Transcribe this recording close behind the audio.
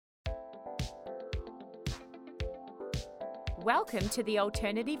Welcome to the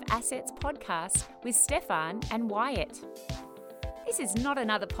Alternative Assets Podcast with Stefan and Wyatt. This is not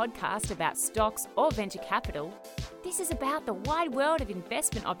another podcast about stocks or venture capital. This is about the wide world of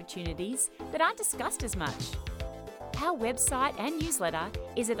investment opportunities that aren't discussed as much. Our website and newsletter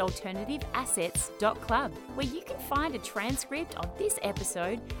is at alternativeassets.club, where you can find a transcript of this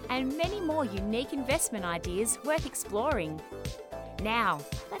episode and many more unique investment ideas worth exploring. Now,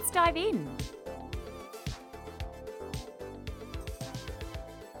 let's dive in.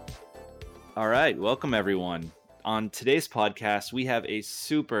 All right, welcome everyone. On today's podcast, we have a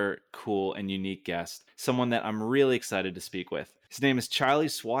super cool and unique guest, someone that I'm really excited to speak with. His name is Charlie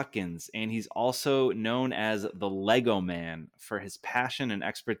Swatkins, and he's also known as the Lego Man for his passion and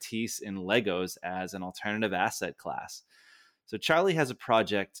expertise in Legos as an alternative asset class. So Charlie has a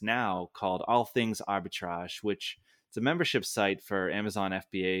project now called All Things Arbitrage, which is a membership site for Amazon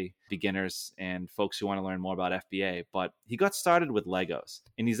FBA beginners and folks who want to learn more about FBA. But he got started with Legos,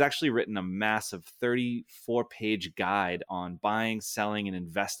 and he's actually written a massive 34-page guide on buying, selling, and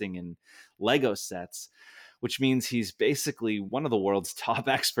investing in Lego sets, which means he's basically one of the world's top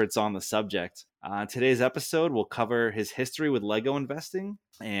experts on the subject. Today's episode will cover his history with Lego investing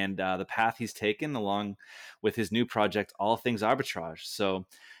and the path he's taken along with his new project, All Things Arbitrage. So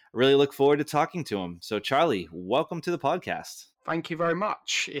I really look forward to talking to him. So Charlie, welcome to the podcast. Thank you very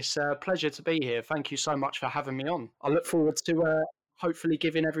much. It's a pleasure to be here. Thank you so much for having me on. I look forward to hopefully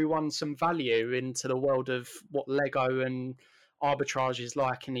giving everyone some value into the world of what Lego and arbitrage is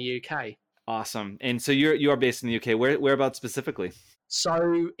like in the UK. Awesome. And so you are based in the UK. Whereabouts specifically?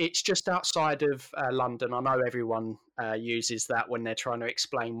 So it's just outside of London. I know everyone uses that when they're trying to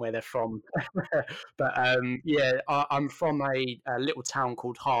explain where they're from. But I'm from a little town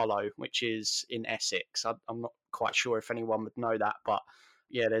called Harlow, which is in Essex. I'm not quite sure if anyone would know that, but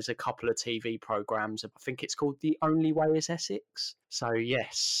yeah, there's a couple of TV programs. I think it's called The Only Way is Essex. So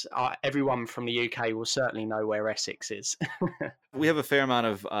yes, everyone from the UK will certainly know where Essex is. We have a fair amount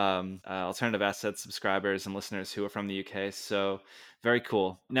of alternative asset subscribers and listeners who are from the UK. So very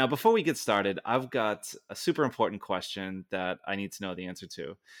cool. Now, before we get started, I've got a super important question that I need to know the answer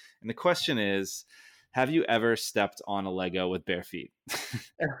to. And the question is, have you ever stepped on a Lego with bare feet?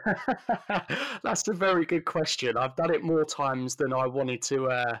 That's a very good question. I've done it more times than I wanted to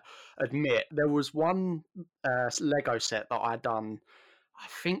admit. There was one Lego set that I'd done. I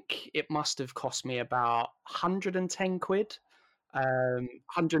think it must have cost me about 110 quid,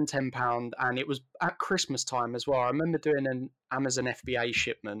 £110, and it was at Christmas time as well. I remember doing an Amazon FBA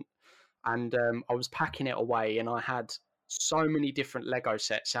shipment, and I was packing it away, and I had so many different Lego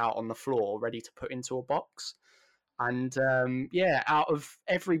sets out on the floor ready to put into a box. And out of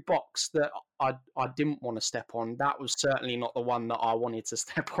every box that I didn't want to step on, that was certainly not the one that I wanted to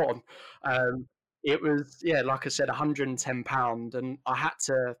step on. It was, like I said, £110, and I had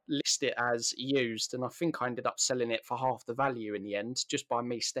to list it as used, and I think I ended up selling it for half the value in the end, just by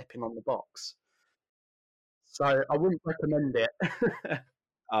me stepping on the box. So I wouldn't recommend it.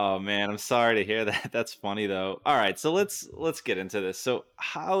 Oh man, I'm sorry to hear that. That's funny though. All right, so let's get into this. So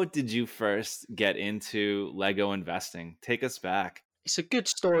how did you first get into Lego investing? Take us back. It's a good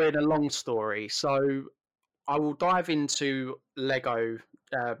story and a long story. So I will dive into Lego.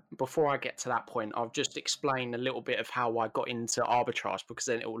 Before I get to that point, I'll just explain a little bit of how I got into arbitrage, because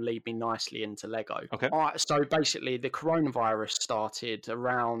then it will lead me nicely into Lego. Okay. So basically, the coronavirus started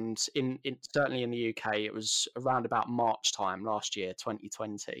around, certainly in the UK, it was around about March time last year,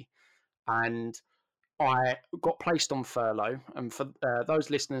 2020. And I got placed on furlough. And for those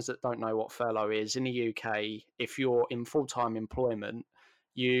listeners that don't know what furlough is, in the UK, if you're in full-time employment,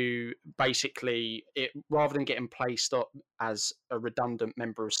 you basically, rather than getting placed as a redundant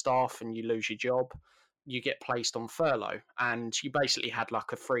member of staff and you lose your job, you get placed on furlough, and you basically had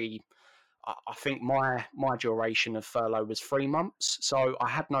like a free, I think my duration of furlough was 3 months, so I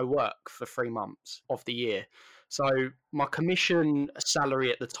had no work for 3 months of the year. So my commission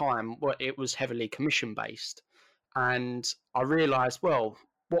salary at the time, it was heavily commission based, and I realized, well,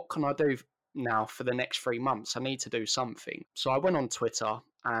 what can I do now for the next 3 months? I need to do something. So I went on Twitter,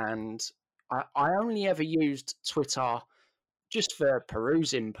 and I only ever used Twitter just for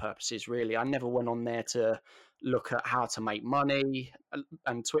perusing purposes, really. I never went on there to look at how to make money,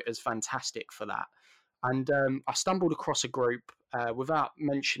 and Twitter's fantastic for that. And I stumbled across a group, without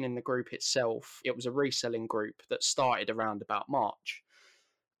mentioning the group itself. It was a reselling group that started around about March.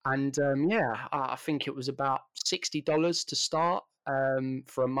 And I think it was about $60 to start,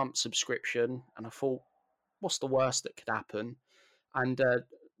 for a month subscription. And I thought, what's the worst that could happen? And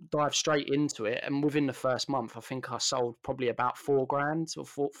dive straight into it, and within the first month, I think I sold probably about £4,000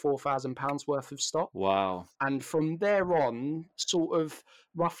 or £4,000 worth of stock. Wow. And from there on, sort of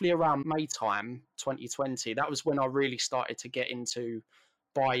roughly around May time 2020, that was when I really started to get into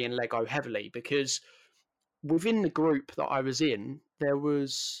buying Lego heavily, because within the group that I was in, there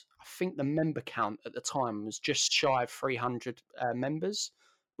was, I think the member count at the time was just shy of 300 members,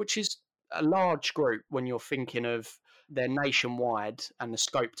 which is a large group when you're thinking of they're nationwide, and the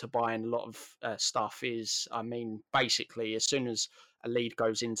scope to buy in a lot of stuff is, I mean, basically, as soon as a lead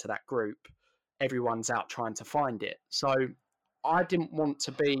goes into that group, everyone's out trying to find it. So I didn't want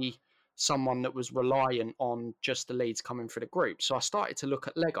to be someone that was reliant on just the leads coming through the group. So I started to look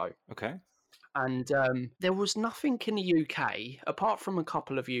at Lego. Okay. And there was nothing in the UK, apart from a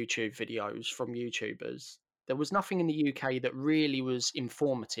couple of YouTube videos from YouTubers, there was nothing in the UK that really was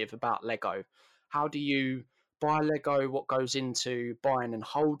informative about Lego. How do you buy Lego? What goes into buying and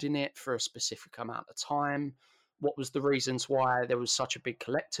holding it for a specific amount of time? What was the reasons why there was such a big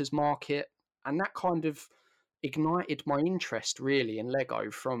collector's market? And that kind of ignited my interest really in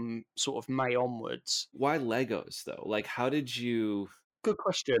Lego from sort of May onwards. Why Legos though? Like, how did you? Good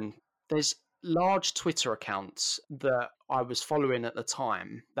question. There's large Twitter accounts that I was following at the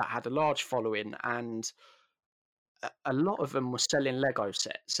time that had a large following, and a lot of them were selling Lego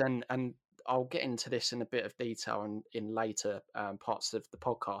sets. And I'll get into this in a bit of detail in later parts of the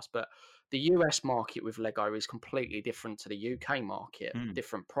podcast. But the US market with Lego is completely different to the UK market. Hmm.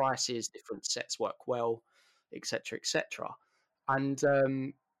 Different prices, different sets work well, etc., etc. And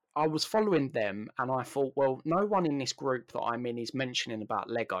I was following them, and I thought, well, no one in this group that I'm in is mentioning about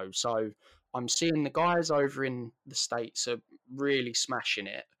Lego. So I'm seeing the guys over in the States are really smashing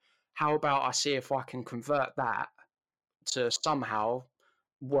it. How about I see if I can convert that to somehow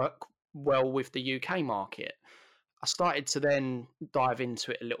work well with the UK market? I started to then dive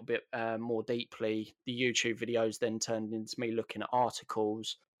into it a little bit more deeply. The YouTube videos then turned into me looking at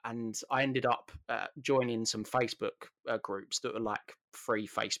articles, and I ended up joining some Facebook groups that were like free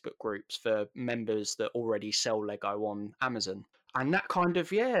Facebook groups for members that already sell Lego on Amazon. And that kind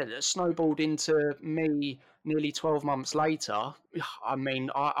of, yeah, snowballed into me nearly 12 months later. I mean,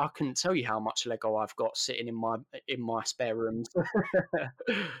 I couldn't tell you how much Lego I've got sitting in my spare rooms.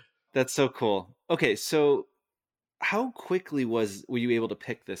 That's so cool. Okay, so how quickly were you able to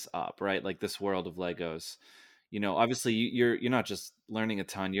pick this up, right? Like this world of Legos. Obviously you're not just learning a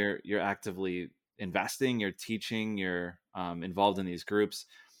ton, you're actively investing, you're teaching, you're involved in these groups.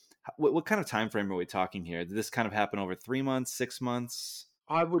 What kind of time frame are we talking here? Did this kind of happen over 3 months, 6 months?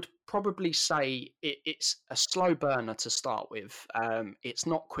 I would probably say it's a slow burner to start with. It's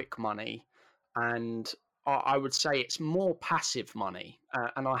not quick money, and I would say it's more passive money.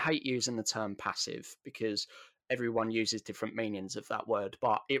 And I hate using the term passive because everyone uses different meanings of that word,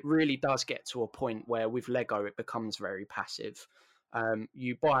 but it really does get to a point where with Lego it becomes very passive.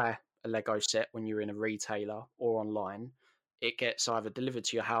 You buy a Lego set when you're in a retailer or online. It gets either delivered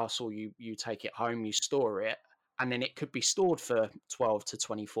to your house, or you take it home, you store it, and then it could be stored for 12 to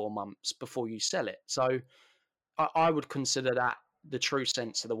 24 months before you sell it. So I would consider that the true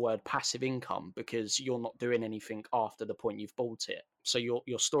sense of the word passive income, because you're not doing anything after the point you've bought it. So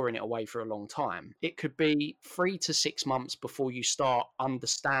you're storing it away for a long time. It could be 3 to 6 months before you start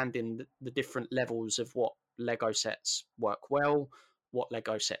understanding the different levels of what Lego sets work well, what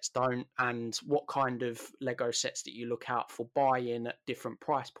Lego sets don't, and what kind of Lego sets that you look out for buying at different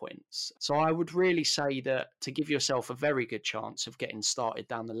price points. So I would really say that to give yourself a very good chance of getting started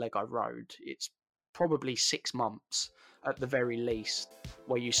down the Lego road, it's probably 6 months at the very least,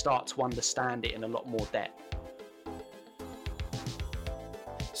 where you start to understand it in a lot more depth.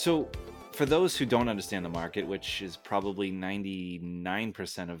 So for those who don't understand the market, which is probably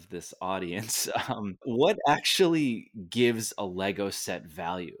 99% of this audience, what actually gives a Lego set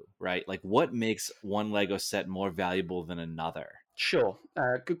value, right? Like what makes one Lego set more valuable than another? Sure,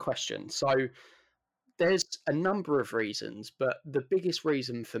 good question. So there's a number of reasons, but the biggest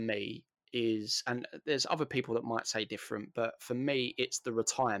reason for me is, and there's other people that might say different, but for me, it's the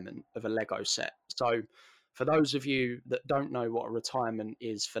retirement of a Lego set. So for those of you that don't know what a retirement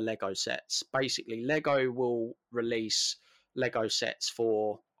is for Lego sets, basically Lego will release Lego sets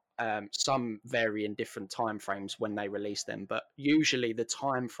for some vary in different time frames when they release them, but usually the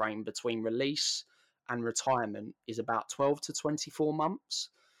time frame between release and retirement is about 12 to 24 months.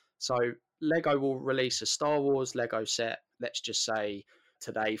 So Lego will release a Star Wars Lego set, let's just say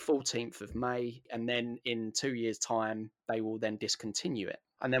today, 14th of May, and then in 2 years' time, they will then discontinue it.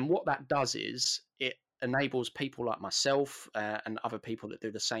 And then what that does is it enables people like myself and other people that do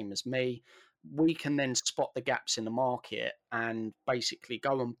the same as me we can then spot the gaps in the market and basically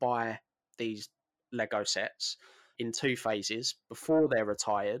go and buy these Lego sets in two phases: before they're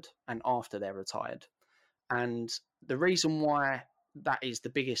retired and after they're retired. And the reason why that is the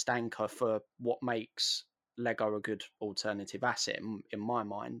biggest anchor for what makes Lego a good alternative asset, in my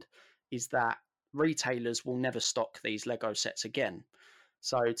mind, is that retailers will never stock these Lego sets again.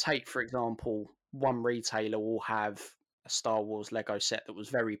 So, take for example, one retailer will have a Star Wars Lego set that was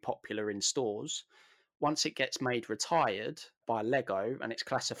very popular in stores. Once it gets made retired by Lego and it's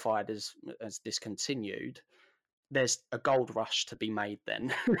classified as discontinued, there's a gold rush to be made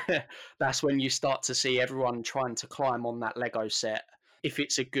then. That's when you start to see everyone trying to climb on that Lego set. If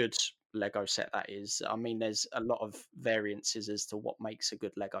it's a good Lego set, that is. I mean, there's a lot of variances as to what makes a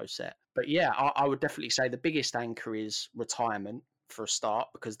good Lego set. But yeah, I would definitely say the biggest anchor is retirement for a start,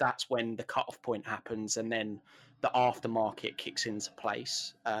 because that's when the cutoff point happens and then the aftermarket kicks into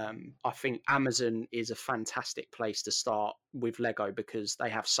place. I think Amazon is a fantastic place to start with Lego because they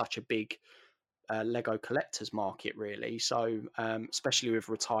have such a big Lego collectors market, really. So, especially with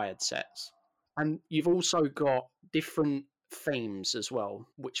retired sets. And you've also got different themes as well,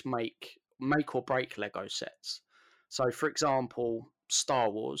 which make or break Lego sets. So, for example, Star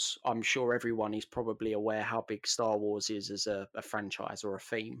Wars. I'm sure everyone is probably aware how big Star Wars is as a franchise or a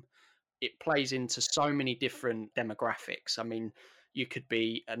theme. It plays into so many different demographics. I mean, you could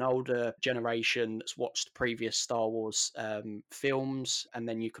be an older generation that's watched previous Star Wars films, and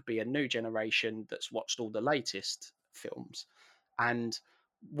then you could be a new generation that's watched all the latest films. And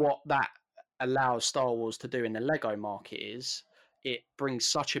what that allows Star Wars to do in the Lego market is it brings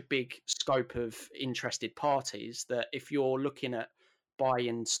such a big scope of interested parties that if you're looking at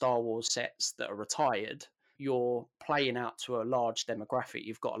buying Star Wars sets that are retired, you're playing out to a large demographic.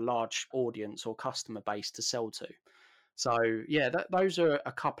 You've got a large audience or customer base to sell to. So yeah, those are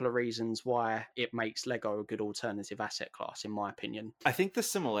a couple of reasons why it makes Lego a good alternative asset class, in my opinion. I think the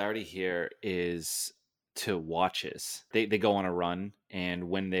similarity here is to watches. They go on a run, and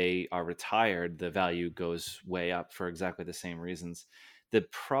when they are retired, the value goes way up for exactly the same reasons. The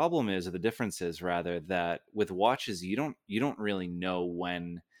problem is, or the difference is rather, that with watches you don't really know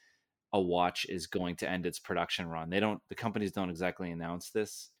when a watch is going to end its production run. The companies don't exactly announce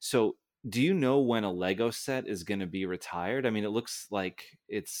this. So do you know when a Lego set is going to be retired? I mean, it looks like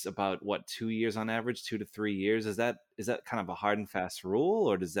it's about what, 2 years on average, 2 to 3 years. Is that kind of a hard and fast rule,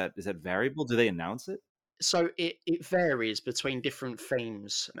 or is that variable? Do they announce it? So it varies between different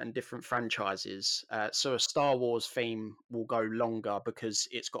themes and different franchises. So a Star Wars theme will go longer because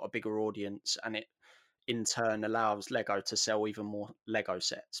it's got a bigger audience, and it in turn allows Lego to sell even more Lego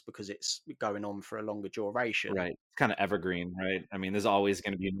sets because it's going on for a longer duration. Right. It's kind of evergreen, right? I mean, there's always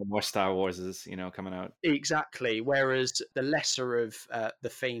going to be more Star Warses, coming out. Exactly. Whereas the lesser of the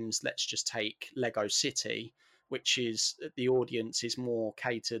themes, let's just take Lego City, which is the audience is more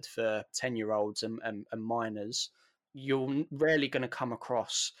catered for 10-year-olds and minors. You're rarely going to come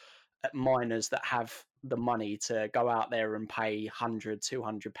across minors that have the money to go out there and pay 100,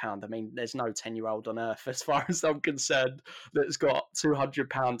 £200. I mean, there's no 10-year-old on earth, as far as I'm concerned, that's got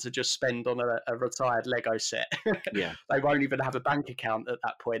 £200 to just spend on a retired Lego set. Yeah. They won't even have a bank account at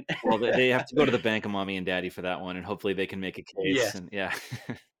that point. Well, they have to go to the bank of mommy and daddy for that one, and hopefully they can make a Yeah, case. And yeah.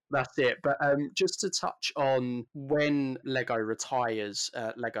 that's it. But just to touch on when Lego retires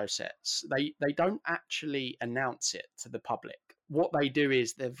Lego sets, they don't actually announce it to the public. What they do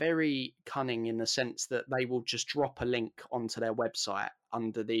is they're very cunning in the sense that they will just drop a link onto their website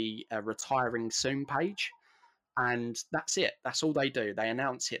under the retiring soon page. And that's it. That's all they do. They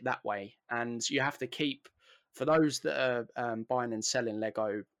announce it that way. And you have to keep, for those that are buying and selling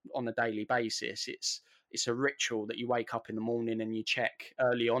Lego on a daily basis, it's a ritual that you wake up in the morning and you check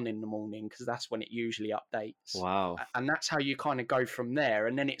early on in the morning because that's when it usually updates. Wow. And that's how you kind of go from there.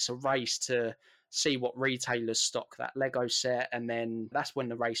 And then it's a race to see what retailers stock that Lego set, and then that's when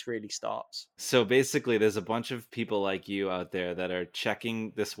the race really starts. So basically, there's a bunch of people like you out there that are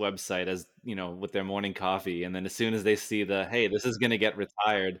checking this website as, with their morning coffee. And then as soon as they see hey, this is going to get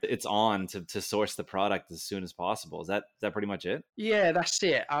retired, it's on to source the product as soon as possible. Is that pretty much it? Yeah, that's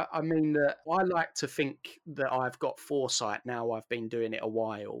it. I mean, I like to think that I've got foresight now. I've been doing it a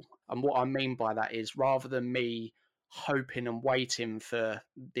while. And what I mean by that is rather than me hoping and waiting for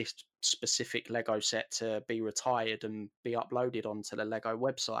this specific Lego set to be retired and be uploaded onto the Lego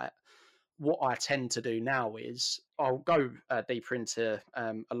website, what I tend to do now is I'll go deeper into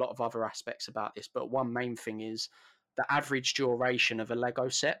a lot of other aspects about this, but one main thing is the average duration of a Lego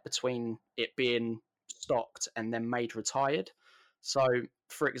set between it being stocked and then made retired. So,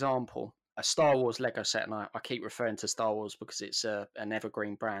 for example, a Star Wars Lego set, and I keep referring to Star Wars because it's an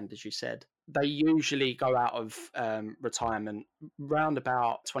evergreen brand, as you said. They usually go out of retirement round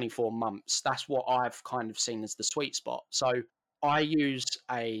about 24 months. That's what I've kind of seen as the sweet spot. So I use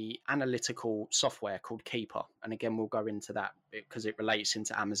a analytical software called Keeper, and again we'll go into that because it relates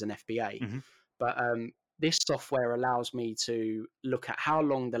into Amazon FBA. Hmm. But this software allows me to look at how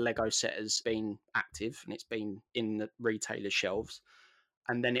long the Lego set has been active and it's been in the retailer shelves,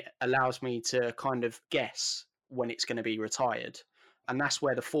 and then it allows me to kind of guess when it's going to be retired. And that's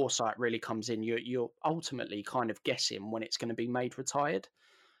where the foresight really comes in. You're ultimately kind of guessing when it's going to be made retired.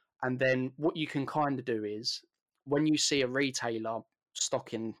 And then what you can kind of do is when you see a retailer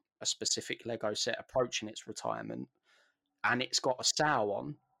stocking a specific Lego set approaching its retirement and it's got a sale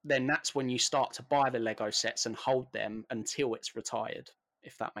on, then that's when you start to buy the Lego sets and hold them until it's retired,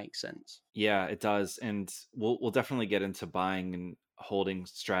 if that makes sense. Yeah, it does. And we'll definitely get into buying and holding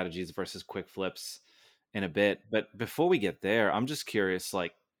strategies versus quick flips in a bit. But before we get there, I'm just curious,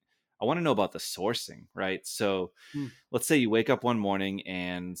 like, I want to know about the sourcing, right? So Mm. let's say you wake up one morning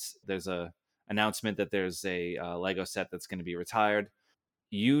and there's a announcement that there's a Lego set that's going to be retired.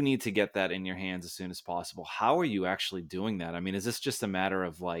 You need to get that in your hands as soon as possible. How are you actually doing that? I mean, is this just a matter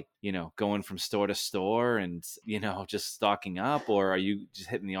of like, going from store to store and, just stocking up, or are you just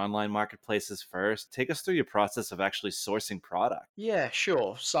hitting the online marketplaces first? Take us through your process of actually sourcing product. Yeah,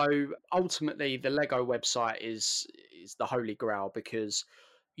 sure. So ultimately, the Lego website is the holy grail because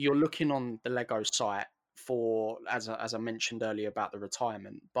you're looking on the Lego site for, as I mentioned earlier about the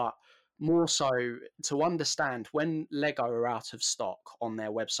retirement, but more so to understand when Lego are out of stock on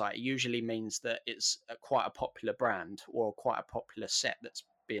their website. It usually means that it's quite a popular brand or quite a popular set that's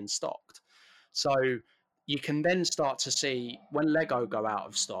being stocked. So you can then start to see when Lego go out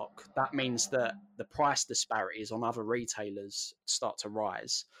of stock, that means that the price disparities on other retailers start to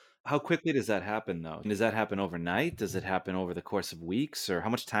rise. How quickly does that happen though? Does that happen overnight? Does it happen over the course of weeks, or how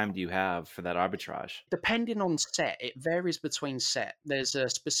much time do you have for that arbitrage? Depending on set, it varies between set. There's a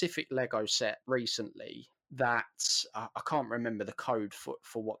specific Lego set recently that I can't remember the code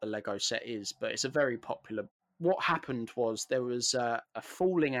for what the Lego set is, but it's a very popular. What happened was there was a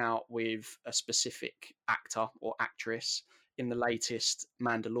falling out with a specific actor or actress in the latest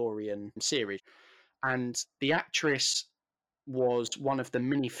Mandalorian series, and the actress was one of the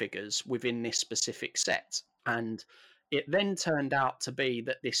minifigures within this specific set. And it then turned out to be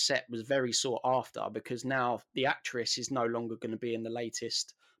that this set was very sought after because now the actress is no longer going to be in the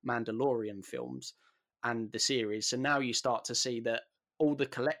latest Mandalorian films and the series. So now you start to see that all the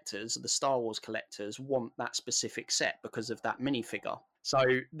collectors, the Star Wars collectors, want that specific set because of that minifigure. So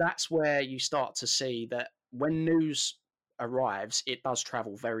that's where you start to see that when news arrives, it does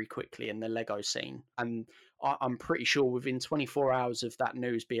travel very quickly in the Lego scene. And I'm pretty sure within 24 hours of that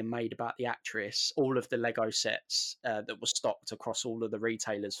news being made about the actress, all of the Lego sets that were stocked across all of the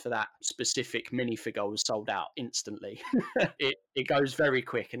retailers for that specific minifigure was sold out instantly. It goes very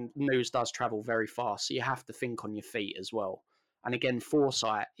quick and news does travel very fast. So you have to think on your feet as well. And again,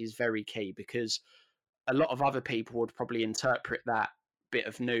 foresight is very key because a lot of other people would probably interpret that bit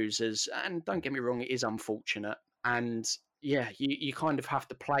of news as, and don't get me wrong, it is unfortunate. And yeah, you kind of have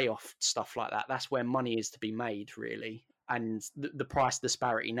to play off stuff like that. That's where money is to be made, really. And the price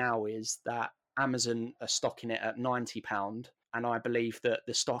disparity now is that Amazon are stocking it at £90, and I believe that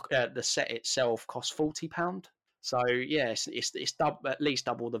the set itself costs £40. So yeah, it's at least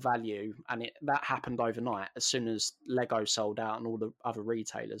double the value, and that happened overnight as soon as Lego sold out and all the other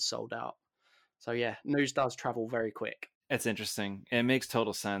retailers sold out. So yeah, news does travel very quick. It's interesting. It makes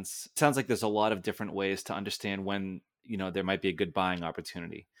total sense. It sounds like there's a lot of different ways to understand when, there might be a good buying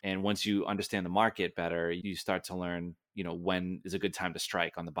opportunity. And once you understand the market better, you start to learn, when is a good time to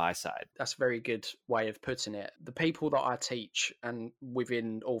strike on the buy side. That's a very good way of putting it. The people that I teach and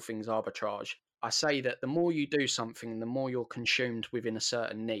within all things arbitrage, I say that the more you do something and the more you're consumed within a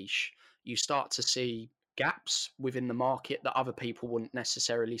certain niche, you start to see gaps within the market that other people wouldn't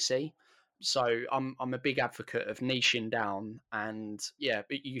necessarily see. So I'm a big advocate of niching down, and yeah,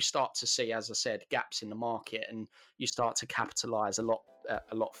 but you start to see, as I said, gaps in the market, and you start to capitalize a lot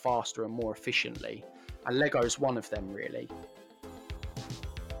faster and more efficiently. And Lego's one of them, really.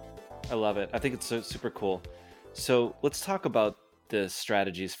 I love it. I think it's so super cool. So let's talk about the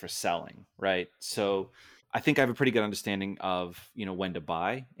strategies for selling, right? So I think I have a pretty good understanding of, when to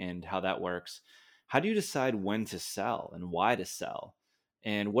buy and how that works. How do you decide when to sell and why to sell?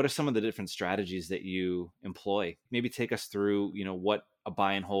 And what are some of the different strategies that you employ? Maybe take us through, what a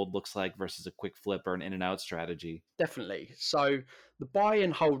buy and hold looks like versus a quick flip or an in and out strategy? Definitely. So the buy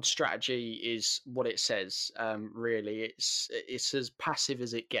and hold strategy is what it says. Really, it's as passive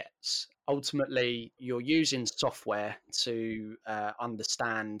as it gets. Ultimately, you're using software to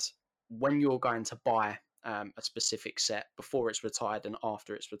understand when you're going to buy a specific set before it's retired and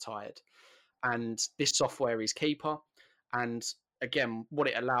after it's retired. And this software is Keeper. And again, what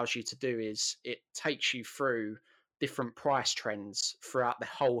it allows you to do is it takes you through different price trends throughout the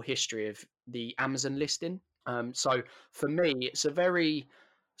whole history of the Amazon listing. So for me, it's a very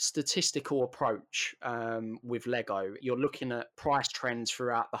statistical approach with Lego. You're looking at price trends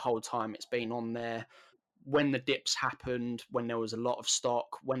throughout the whole time it's been on there. When the dips happened, when there was a lot of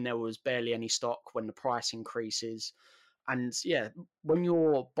stock, when there was barely any stock, when the price increases. And yeah, when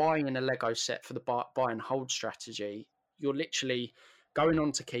you're buying a Lego set for the buy and hold strategy, you're literally going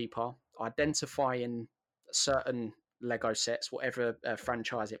on to Keeper, identifying certain Lego sets, whatever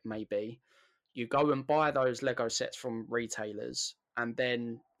franchise it may be. You go and buy those Lego sets from retailers, and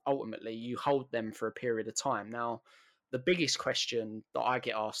then ultimately you hold them for a period of time. Now, the biggest question that I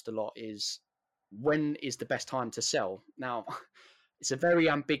get asked a lot is, when is the best time to sell? Now, it's a very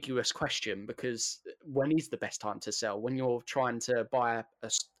ambiguous question, because when is the best time to sell? When you're trying to buy a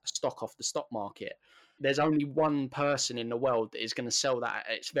stock off the stock market, there's only one person in the world that is going to sell that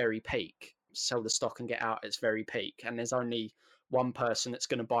at its very peak, sell the stock and get out at its very peak. And there's only one person that's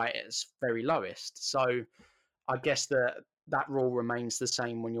going to buy it at its very lowest. So I guess that rule remains the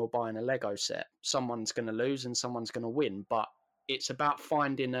same when you're buying a Lego set. Someone's going to lose and someone's going to win, but it's about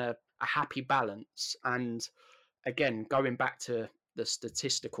finding a happy balance. And again, going back to the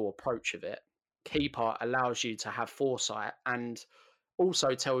statistical approach of it, Keeper allows you to have foresight and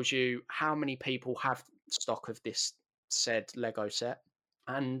also tells you how many people have stock of this said Lego set.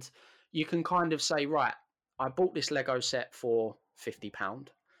 And you can kind of say, right, I bought this Lego set for £50.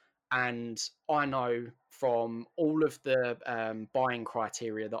 And I know from all of the buying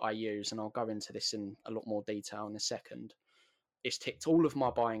criteria that I use, and I'll go into this in a lot more detail in a second, it's ticked all of my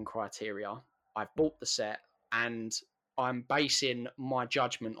buying criteria. I've bought the set, and I'm basing my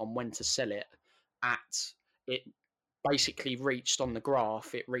judgment on when to sell it at it. Basically reached on the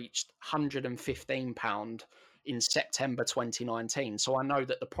graph, it reached £115 in September 2019. So I know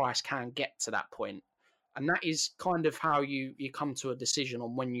that the price can get to that point. And that is kind of how you come to a decision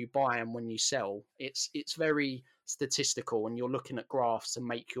on when you buy and when you sell. It's very statistical, and you're looking at graphs to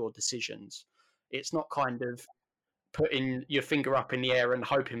make your decisions. It's not kind of putting your finger up in the air and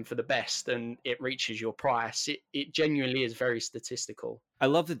hoping for the best and it reaches your price. It genuinely is very statistical. I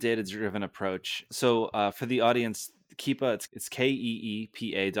love the data-driven approach. So for the audience, Keepa, it's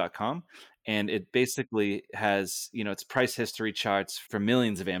KEEPA.com. And it basically has, it's price history charts for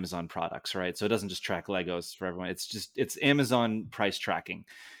millions of Amazon products, right? So it doesn't just track Legos for everyone. It's Amazon price tracking.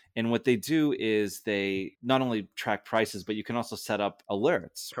 And what they do is they not only track prices, but you can also set up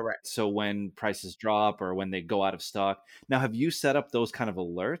alerts. Correct. So when prices drop or when they go out of stock. Now, have you set up those kind of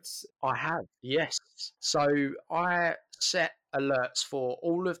alerts? I have, yes. So I set alerts for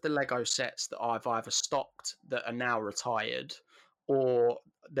all of the Lego sets that I've either stocked that are now retired, or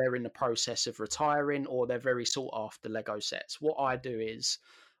they're in the process of retiring, or they're very sought after Lego sets. What I do is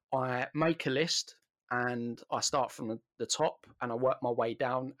I make a list, and I start from the top and I work my way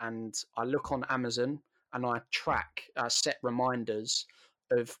down, and I look on Amazon and I track, set reminders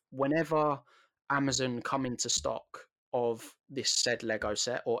of whenever Amazon come into stock of this said Lego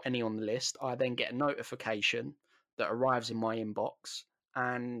set or any on the list. I then get a notification that arrives in my inbox,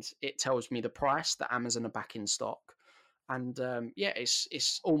 and it tells me the price that Amazon are back in stock. And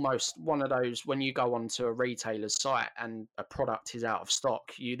it's almost one of those, when you go onto a retailer's site and a product is out of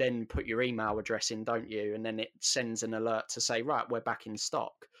stock, you then put your email address in, don't you? And then it sends an alert to say, right, we're back in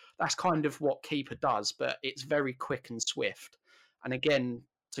stock. That's kind of what Keeper does, but it's very quick and swift. And again,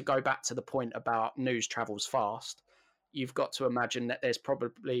 to go back to the point about news travels fast, you've got to imagine that there's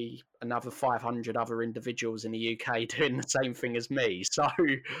probably another 500 other individuals in the UK doing the same thing as me. So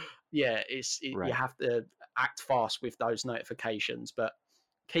yeah, Right. You have to act fast with those notifications. But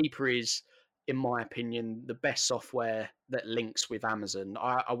Keeper is, in my opinion, the best software that links with Amazon.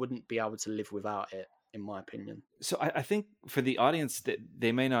 I wouldn't be able to live without it, in my opinion. So I think for the audience, that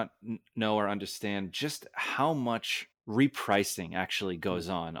they may not know or understand just how much repricing actually goes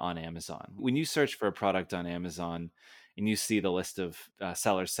on Amazon. When you search for a product on Amazon and you see the list of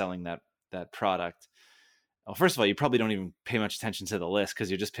sellers selling that product, well, first of all, you probably don't even pay much attention to the list, because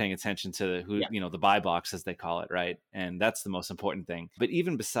you're just paying attention to who, the buy box, as they call it, right? And that's the most important thing. But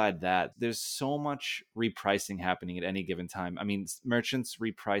even beside that, there's so much repricing happening at any given time. I mean, merchants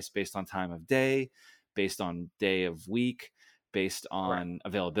reprice based on time of day, based on day of week, based Correct. on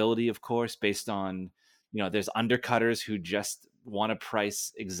availability, of course, based on, there's undercutters who just want to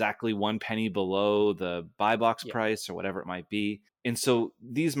price exactly 1 penny below the buy box Yeah. price or whatever it might be. And so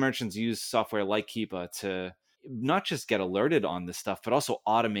these merchants use software like Keepa to not just get alerted on this stuff, but also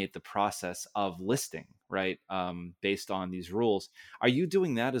automate the process of listing, right? Based on these rules. Are you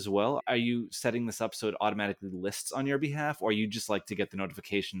doing that as well? Are you setting this up so it automatically lists on your behalf, or you just like to get the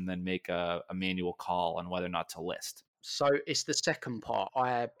notification and then make a manual call on whether or not to list? So it's the second part.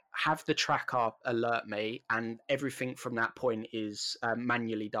 I have the tracker alert me, and everything from that point is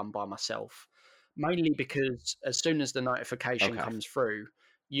manually done by myself. Mainly because as soon as the notification Okay. comes through,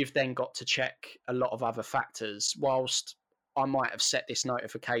 you've then got to check a lot of other factors. Whilst I might have set this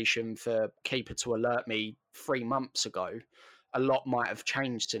notification for Keeper to alert me 3 months ago, a lot might have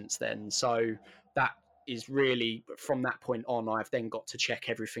changed since then. So that is really from that point on, I've then got to check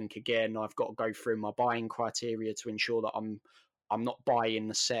everything again. I've got to go through my buying criteria to ensure that I'm not buying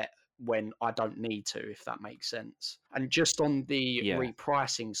the set when I don't need to, if that makes sense. And just on the Yeah.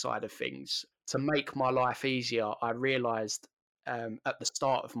 repricing side of things, to make my life easier, I realized at the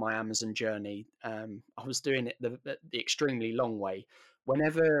start of my Amazon journey, I was doing it the extremely long way.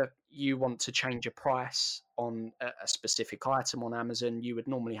 Whenever you want to change a price on a specific item on Amazon, you would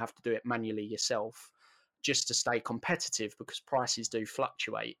normally have to do it manually yourself just to stay competitive because prices do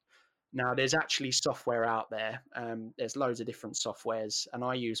fluctuate. Now, there's actually software out there. There's loads of different softwares, and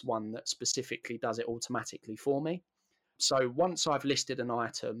I use one that specifically does it automatically for me. So once I've listed an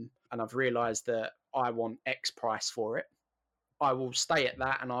item and I've realized that I want X price for it, I will stay at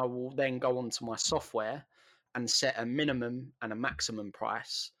that and I will then go onto my software and set a minimum and a maximum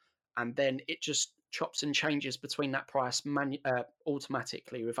price. And then it just chops and changes between that price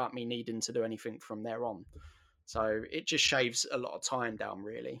automatically without me needing to do anything from there on. So it just shaves a lot of time down,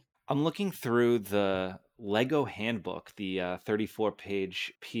 really. I'm looking through the Lego handbook, the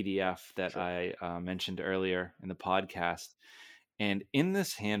 34-page PDF that Sure. I mentioned earlier in the podcast. And in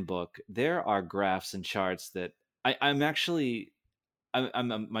this handbook, there are graphs and charts that I'm actually,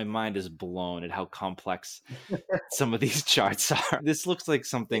 my mind is blown at how complex some of these charts are. This looks like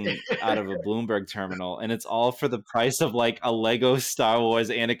something out of a Bloomberg terminal, and it's all for the price of like a Lego Star Wars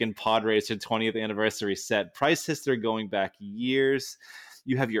Anakin Pod Racer 20th anniversary set. Price history going back years.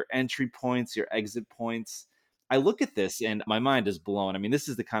 You have your entry points, your exit points. I look at this and my mind is blown. I mean, this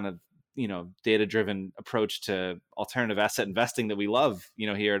is the kind of data-driven approach to alternative asset investing that we love,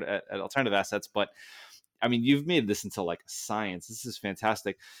 here at Alternative Assets. But I mean, you've made this into like science. This is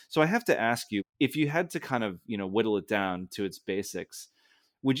fantastic. So I have to ask you, if you had to kind of, whittle it down to its basics,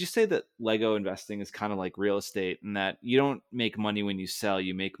 would you say that Lego investing is kind of like real estate in that you don't make money when you sell,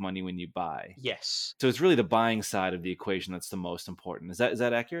 you make money when you buy? Yes, So it's really the buying side of the equation that's the most important. Is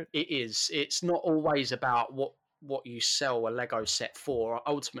that accurate? it is. It's not always about what you sell a Lego set for.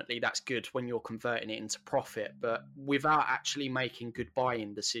 Ultimately, that's good when you're converting it into profit, but without actually making good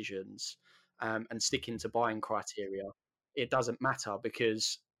buying decisions and sticking to buying criteria, it doesn't matter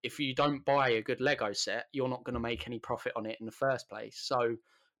because if you don't buy a good Lego set, you're not going to make any profit on it in the first place. So,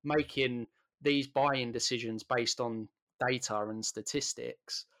 making these buying decisions based on data and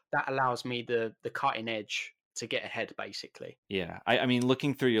statistics that allows me the cutting edge to get ahead, basically. Yeah, I mean,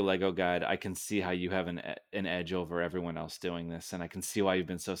 looking through your Lego guide, I can see how you have an edge over everyone else doing this, and I can see why you've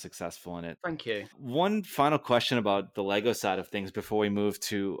been so successful in it. Thank you. One final question about the Lego side of things before we move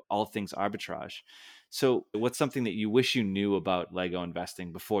to all things arbitrage. So, what's something that you wish you knew about Lego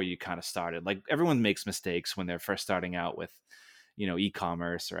investing before you kind of started? Like everyone makes mistakes when they're first starting out with,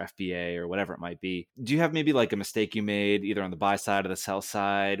 e-commerce or FBA or whatever it might be. Do you have maybe like a mistake you made either on the buy side or the sell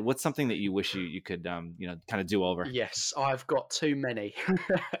side? What's something that you wish you could, kind of do over? Yes, I've got too many.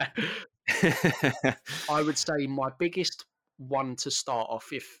 I would say my biggest one to start off,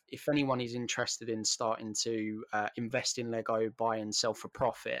 if anyone is interested in starting to invest in Lego, buy and sell for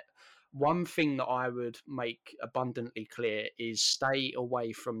profit, one thing that I would make abundantly clear is stay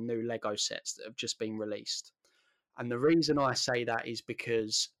away from new Lego sets that have just been released. And the reason I say that is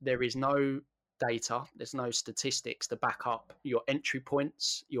because there is no data, there's no statistics to back up your entry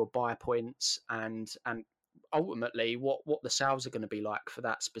points, your buy points, and ultimately what the sales are going to be like for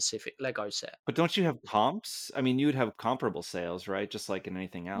that specific Lego set. But don't you have comps? I mean, you would have comparable sales, right? Just like in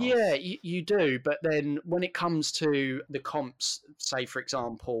anything Yeah, else. you do. But then when it comes to the comps, say, for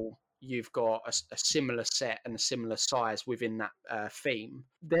example, you've got a similar set and a similar size within that theme,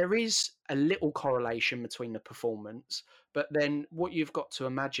 there is a little correlation between the performance. But then what you've got to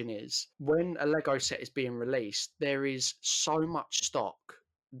imagine is when a Lego set is being released, there is so much stock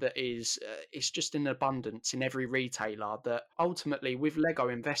that is it's just in abundance in every retailer that ultimately with Lego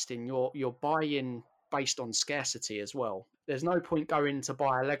investing you're buying based on scarcity as well. There's no point going to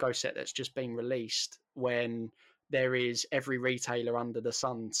buy a Lego set that's just been released when there is every retailer under the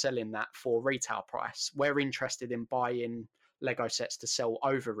sun selling that for retail price. We're interested in buying Lego sets to sell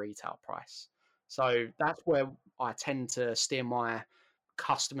over retail price. So that's where I tend to steer my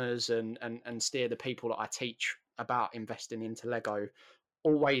customers and steer the people that I teach about investing into Lego,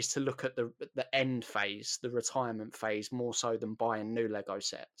 always to look at the end phase, the retirement phase, more so than buying new Lego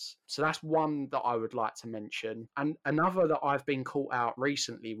sets. So that's one that I would like to mention. And another that I've been caught out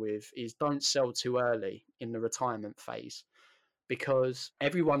recently with is don't sell too early in the retirement phase, because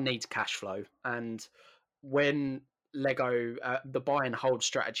everyone needs cash flow. And when Lego, the buy and hold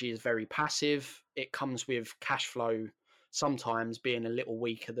strategy is very passive, it comes with cash flow sometimes being a little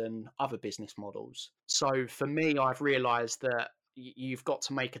weaker than other business models. So for me, I've realized that you've got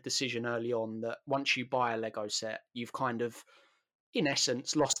to make a decision early on that once you buy a Lego set, you've kind of, in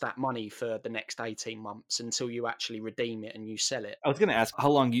essence, lost that money for the next 18 months until you actually redeem it and you sell it. I was going to ask, how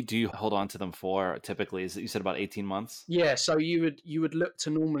long do you hold on to them for typically? Is it, you said about 18 months? Yeah, so you would look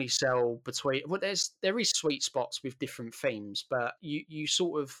to normally sell between, well, there is sweet spots with different themes, but you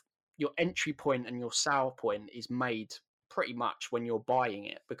sort of, your entry point and your sale point is made pretty much when you're buying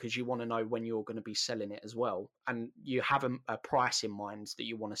it, because you want to know when you're going to be selling it as well, and you have a price in mind that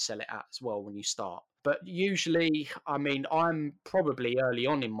you want to sell it at as well when you start. But usually, I mean, I'm probably early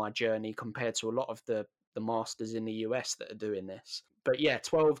on in my journey compared to a lot of the masters in the US that are doing this. But yeah,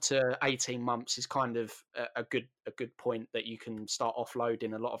 12 to 18 months is kind of a good point that you can start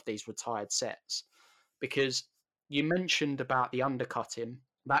offloading a lot of these retired sets. Because you mentioned about the undercutting,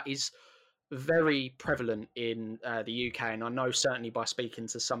 that is very prevalent in the UK, and I know certainly by speaking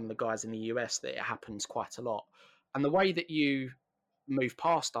to some of the guys in the US that it happens quite a lot. And the way that you move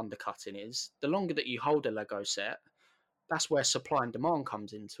past undercutting is, the longer that you hold a Lego set, that's where supply and demand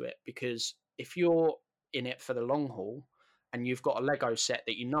comes into it. Because if you're in it for the long haul and you've got a Lego set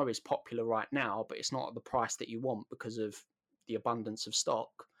that you know is popular right now, but it's not at the price that you want because of the abundance of stock,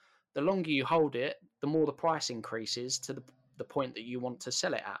 the longer you hold it, the more the price increases to the point that you want to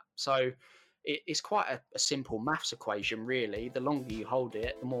sell it at. So it's quite a simple maths equation, really. The longer you hold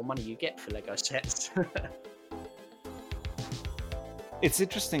it, the more money you get for Lego sets. It's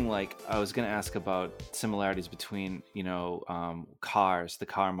interesting. Like, I was going to ask about similarities between, cars, the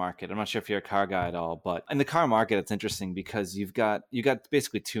car market. I'm not sure if you're a car guy at all, but in the car market, it's interesting because you got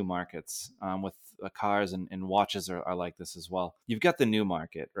basically two markets, with cars and watches are like this as well. You've got the new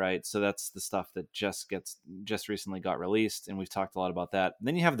market, right? So that's the stuff that just recently got released, and we've talked a lot about that. And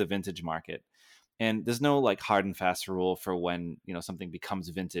then you have the vintage market. And there's no like hard and fast rule for when, something becomes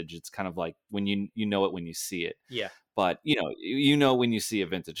vintage. It's kind of like when you know it when you see it. Yeah. But, when you see a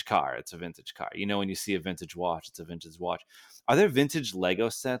vintage car, it's a vintage car. When you see a vintage watch, it's a vintage watch. Are there vintage Lego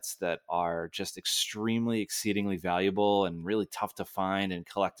sets that are just exceedingly valuable and really tough to find and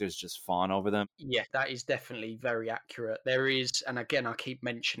collectors just fawn over them? Yeah, that is definitely very accurate. There is, and again, I keep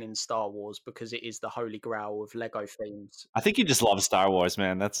mentioning Star Wars because it is the holy grail of Lego themes. I think you just love Star Wars,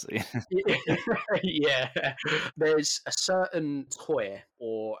 man. That's Yeah, there's a certain toy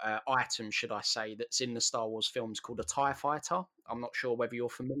or item, should I say, that's in the Star Wars films called a TIE Fighter. I'm not sure whether you're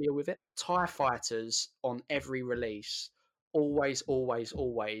familiar with it. TIE Fighters on every release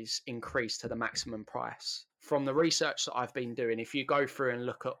always increase to the maximum price. From the research that I've been doing, if you go through and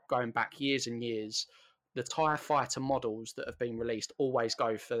look at going back years and years, the TIE Fighter models that have been released always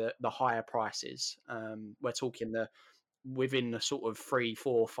go for the higher prices. We're talking within the sort of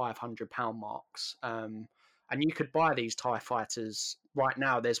 £300-500 marks. And you could buy these TIE Fighters right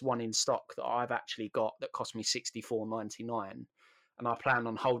now. There's one in stock that I've actually got that cost me $64.99, and I plan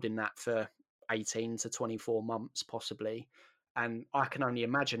on holding that for 18 to 24 months possibly. And I can only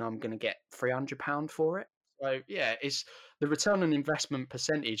imagine I'm going to get £300 for it. So yeah, it's the return on investment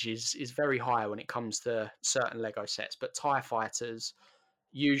percentage is very high when it comes to certain Lego sets, but TIE Fighters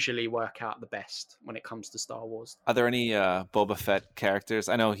usually work out the best when it comes to Star Wars. Are there any Boba Fett characters?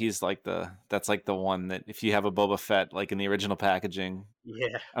 I know he's that's like the one that if you have a Boba Fett like in the original packaging,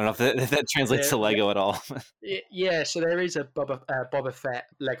 yeah, I don't know if that translates to Lego at all. Yeah, so there is a Boba Fett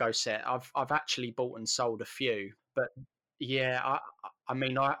Lego set. I've actually bought and sold a few, but yeah, I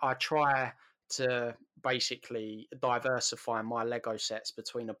mean I try to basically diversify my Lego sets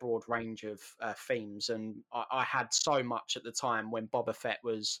between a broad range of themes, and I had so much at the time when Boba Fett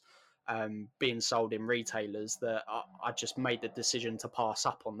was being sold in retailers that I just made the decision to pass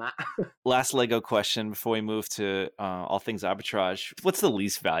up on that. Last Lego question before we move to all things arbitrage. What's the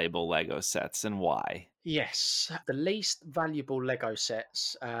least valuable Lego sets and why? Yes, the least valuable Lego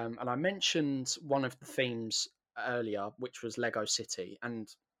sets, and I mentioned one of the themes earlier, which was Lego City, and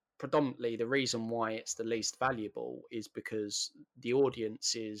predominantly the reason why it's the least valuable is because the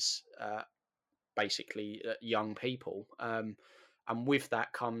audience is basically young people. And with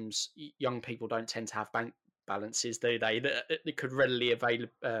that comes young people don't tend to have bank balances, do they? That could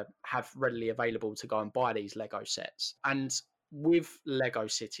have readily available to go and buy these Lego sets. And with Lego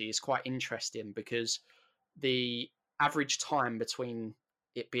City, it's quite interesting because the average time between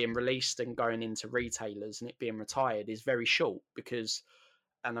it being released and going into retailers and it being retired is very short because,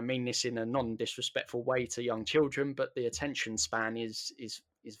 and I mean this in a non-disrespectful way to young children, but the attention span is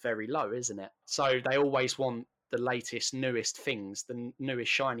very low, isn't it? So they always want the latest, newest things, the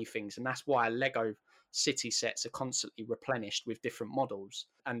newest shiny things, and that's why Lego City sets are constantly replenished with different models.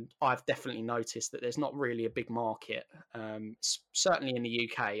 And I've definitely noticed that there's not really a big market. Certainly in the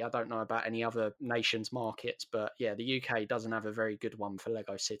UK, I don't know about any other nations' markets, but yeah, the UK doesn't have a very good one for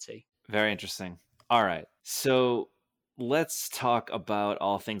Lego City. Very interesting. All right. So let's talk about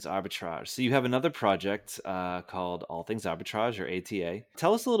All Things Arbitrage. So you have another project called All Things Arbitrage, or ATA.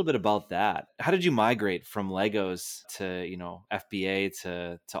 Tell us a little bit about that. How did you migrate from Legos to, FBA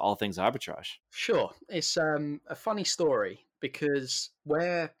to All Things Arbitrage? Sure. It's a funny story because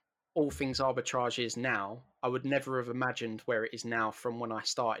where All Things Arbitrage is now, I would never have imagined where it is now from when I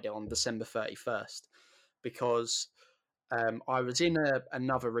started it on December 31st, because I was in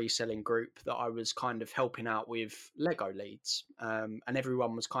another reselling group that I was kind of helping out with Lego leads, and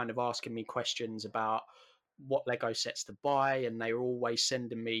everyone was kind of asking me questions about what Lego sets to buy, and they were always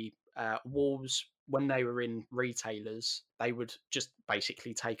sending me walls. When they were in retailers, they would just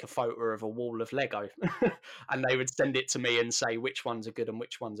basically take a photo of a wall of Lego and they would send it to me and say which ones are good and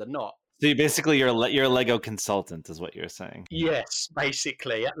which ones are not. So you're a Lego consultant, is what you're saying. Yes,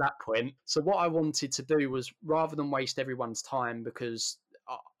 basically at that point. So what I wanted to do was, rather than waste everyone's time, because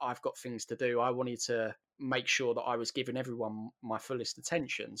I've got things to do, I wanted to make sure that I was giving everyone my fullest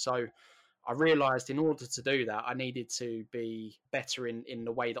attention. So I realized in order to do that, I needed to be better in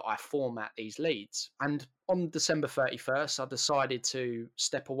the way that I format these leads. And on December 31st, I decided to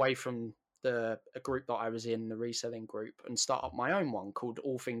step away from a group that I was in, the reselling group, and start up my own one called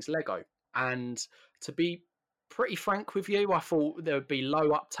All Things Lego. And to be pretty frank with you, I thought there would be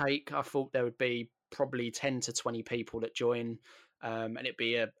low uptake. I thought there would be probably 10 to 20 people that join. And it'd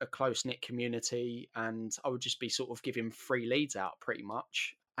be a close knit community, and I would just be sort of giving free leads out pretty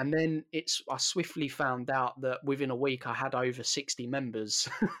much. And then I swiftly found out that within a week I had over 60 members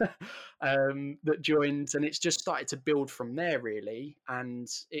that joined, and it's just started to build from there really. And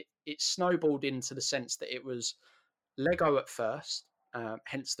it snowballed into the sense that it was Lego at first,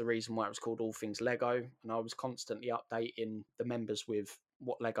 hence the reason why it was called All Things Lego. And I was constantly updating the members with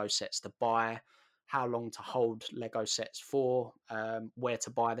what Lego sets to buy, how long to hold Lego sets for, where to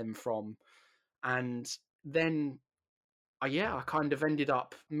buy them from. And then I kind of ended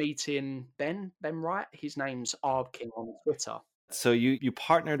up meeting Ben Wright. His name's Arb King on Twitter. So you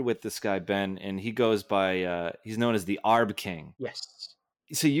partnered with this guy, Ben, and he goes by, he's known as the Arb King. Yes.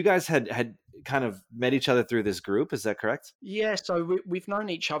 So you guys had kind of met each other through this group, is that correct? Yeah, so we've known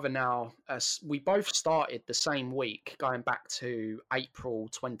each other now. We both started the same week, going back to April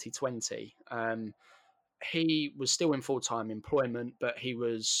 2020. He was still in full-time employment, but he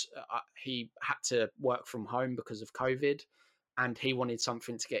had to work from home because of COVID, and he wanted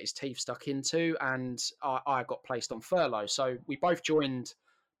something to get his teeth stuck into, and I got placed on furlough. So we both joined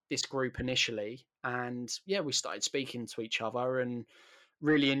this group initially, and we started speaking to each other and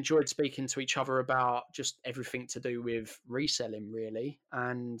really enjoyed speaking to each other about just everything to do with reselling really.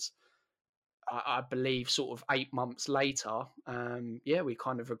 And I believe sort of 8 months later, we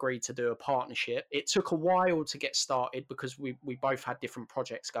kind of agreed to do a partnership. It took a while to get started because we both had different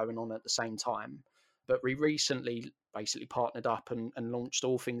projects going on at the same time. But we recently basically partnered up and launched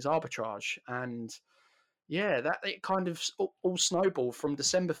All Things Arbitrage. And that it kind of all snowballed from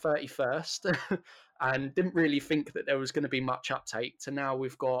December 31st and didn't really think that there was going to be much uptake to now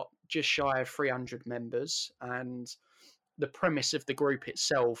we've got just shy of 300 members. And the premise of the group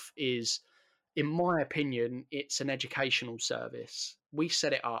itself is, in my opinion, it's an educational service. We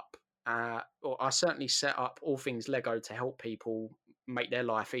set it up, or I certainly set up All Things Lego to help people make their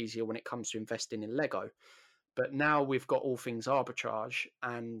life easier when it comes to investing in Lego. But now we've got All Things Arbitrage,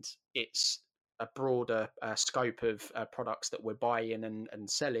 and it's a broader scope of products that we're buying and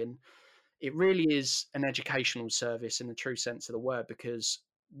selling. It really is an educational service in the true sense of the word, because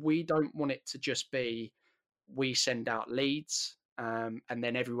we don't want it to just be we send out leads and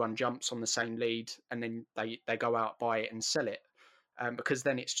then everyone jumps on the same lead and then they go out, buy it and sell it, because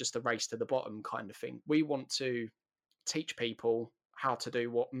then it's just a race to the bottom kind of thing. We want to teach people how to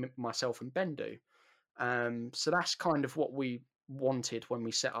do what myself and Ben do. So that's kind of what we wanted when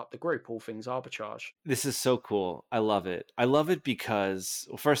we set up the group, All Things Arbitrage. This is so cool. I love it. I love it because,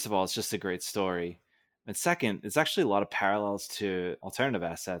 well, first of all, it's just a great story. And second, it's actually a lot of parallels to alternative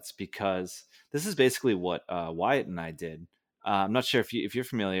assets because this is basically what Wyatt and I did. I'm not sure if you're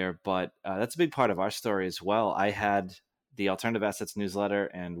familiar, but that's a big part of our story as well. I had the alternative assets newsletter,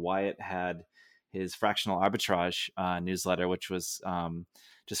 and Wyatt had his fractional arbitrage newsletter, which was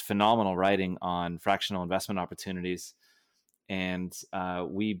just phenomenal writing on fractional investment opportunities. And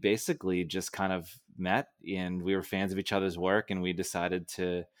we basically just kind of met, and we were fans of each other's work, and we decided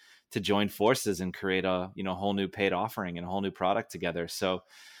to join forces and create a whole new paid offering and a whole new product together. So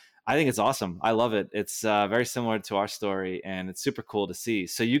I think it's awesome. I love it. It's very similar to our story, and it's super cool to see.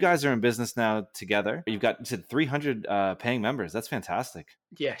 So you guys are in business now together. You've got, you said, 300 paying members. That's fantastic.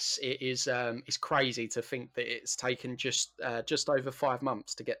 Yes, it is. It's crazy to think that it's taken just over 5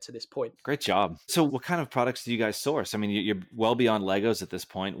 months to get to this point. Great job. So what kind of products do you guys source? I mean, you're well beyond Legos at this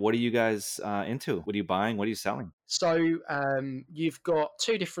point. What are you guys into? What are you buying? What are you selling? So you've got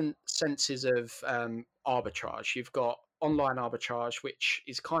two different senses of arbitrage. You've got online arbitrage, which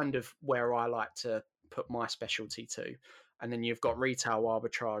is kind of where I like to put my specialty to. And then you've got retail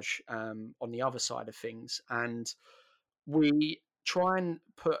arbitrage on the other side of things. And we try and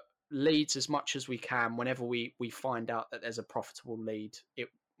put leads as much as we can whenever we find out that there's a profitable lead.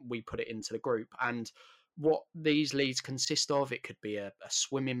 We put it into the group. And what these leads consist of, it could be a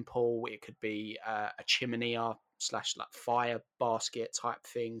swimming pool, it could be a chimney / like fire basket type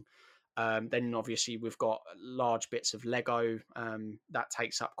thing. Then obviously we've got large bits of Lego that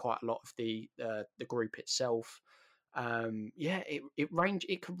takes up quite a lot of the group itself.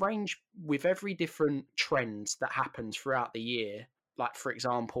 It could range with every different trend that happens throughout the year. Like, for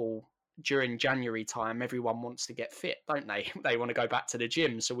example, during January time, everyone wants to get fit, don't they? They want to go back to the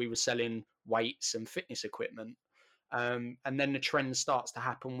gym. So we were selling weights and fitness equipment. And then the trend starts to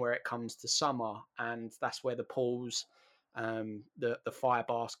happen where it comes to summer, and that's where the pools, the fire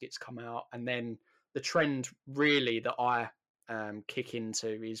baskets come out. And then the trend really that I kick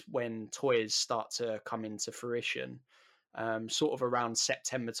into is when toys start to come into fruition, sort of around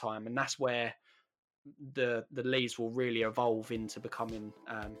September time, and that's where the leads will really evolve into becoming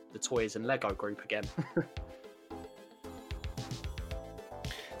the toys and Lego group again.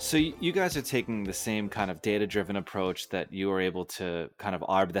 So you guys are taking the same kind of data-driven approach that you were able to kind of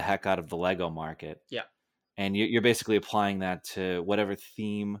arb the heck out of the Lego market. Yeah. And you're basically applying that to whatever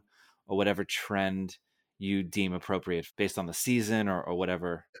theme or whatever trend you deem appropriate based on the season or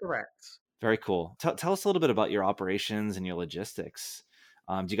whatever. Correct. Very cool. Tell us a little bit about your operations and your logistics.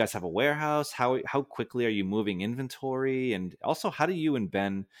 Do you guys have a warehouse? How quickly are you moving inventory? And also, how do you and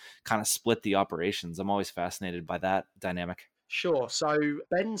Ben kind of split the operations? I'm always fascinated by that dynamic. Sure. So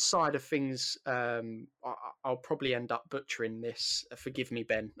Ben's side of things, I'll probably end up butchering this. Forgive me,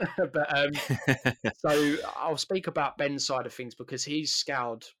 Ben. But so I'll speak about Ben's side of things because he's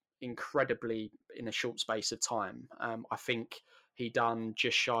scaled incredibly in a short space of time. I think he done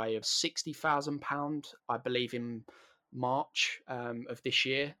just shy of £60,000, I believe, in March of this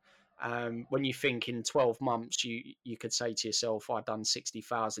year. When you think in 12 months, you could say to yourself, I've done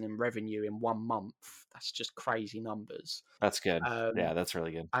 60,000 in revenue in 1 month. That's just crazy numbers. That's good. Yeah, that's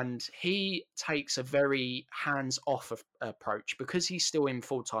really good. And he takes a very hands-off approach because he's still in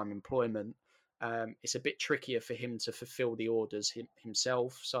full-time employment. It's a bit trickier for him to fulfill the orders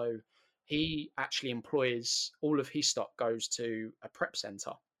himself. So he actually employs all of his stock goes to a prep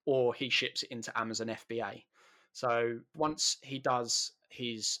center, or he ships it into Amazon FBA. So once he does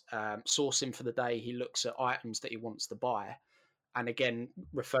his sourcing for the day, he looks at items that he wants to buy. And again,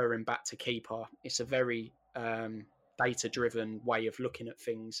 referring back to Keeper, it's a very data-driven way of looking at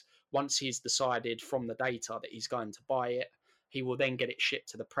things. Once he's decided from the data that he's going to buy it, he will then get it shipped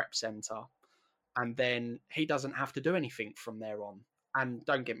to the prep center. And then he doesn't have to do anything from there on. And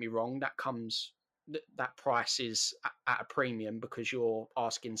don't get me wrong, that price is at a premium because you're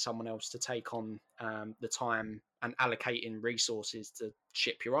asking someone else to take on the time and allocating resources to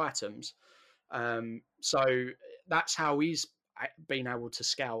ship your items. So that's how he's been able to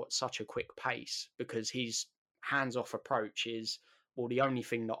scale at such a quick pace, because his hands-off approach is, well, the only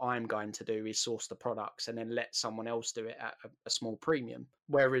thing that I'm going to do is source the products and then let someone else do it at a small premium.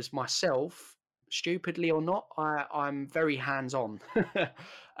 Whereas myself, stupidly or not, I'm very hands-on.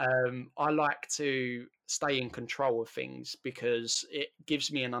 I like to stay in control of things because it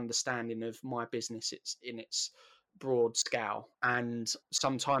gives me an understanding of my business. It's in its broad scale, and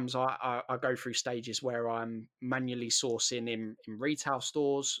sometimes I go through stages where I'm manually sourcing in retail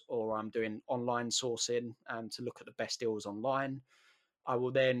stores, or I'm doing online sourcing to look at the best deals online. I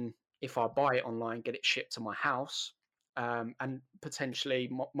will then, if I buy it online, get it shipped to my house. and potentially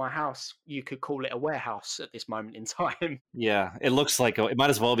my house, you could call it a warehouse at this moment in time. Yeah, it looks like it might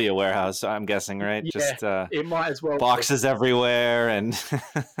as well be a warehouse, I'm guessing, right? Yeah, Just it might as well be. boxes everywhere and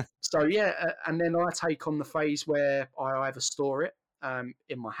So yeah, and then I take on the phase where I either store it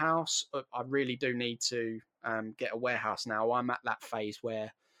in my house. I really do need to get a warehouse now. I'm at that phase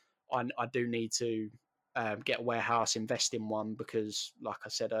where I do need to get a warehouse, invest in one, because, like I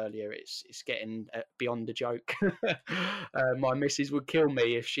said earlier, it's getting beyond a joke. My missus would kill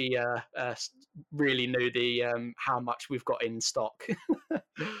me if she really knew the how much we've got in stock.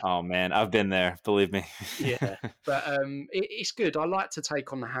 oh man, I've been there, believe me. Yeah, but it's good. I like to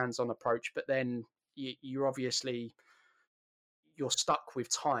take on the hands-on approach, but then you're obviously you're stuck with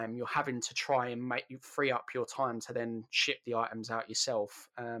time. You're having to try and make you free up your time to then ship the items out yourself.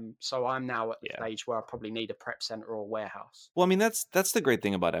 So I'm now at the Yeah. stage where I probably need a prep center or a warehouse. Well, I mean, that's the great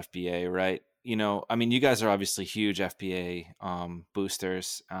thing about FBA, right? You know, I mean, you guys are obviously huge FBA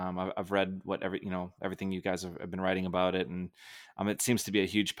boosters. I've read everything you guys have been writing about it, and it seems to be a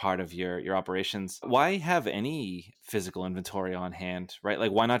huge part of your operations. Why have any physical inventory on hand, right?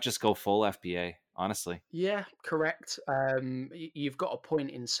 Like, why not just go full FBA? Honestly. Yeah, correct. You've got a point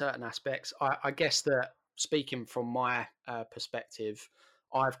in certain aspects. I guess that, speaking from my perspective,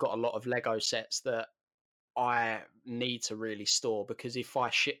 I've got a lot of Lego sets that I need to really store, because if I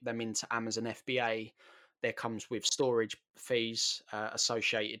ship them into Amazon FBA, there comes with storage fees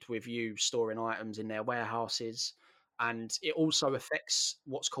associated with you storing items in their warehouses, and it also affects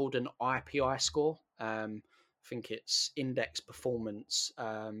what's called an IPI score. I think it's Index Performance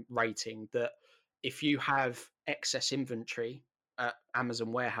Rating. That if you have excess inventory at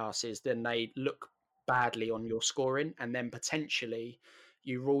Amazon warehouses, then they look badly on your scoring, and then potentially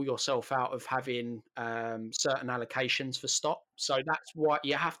you rule yourself out of having certain allocations for stock. So that's why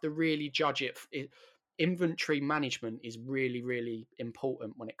you have to really judge it. Inventory management is really, really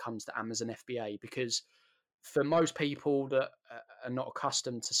important when it comes to Amazon FBA, because for most people that are not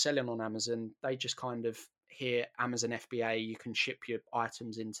accustomed to selling on Amazon, they just kind of hear Amazon FBA, you can ship your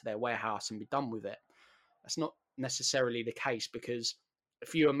items into their warehouse and be done with it. That's not necessarily the case, because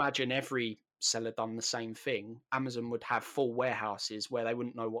if you imagine every seller done the same thing, Amazon would have full warehouses where they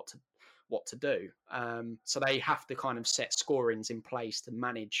wouldn't know what to do. So they have to kind of set scorings in place to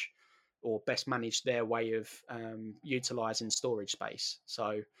manage, or best manage, their way of utilizing storage space.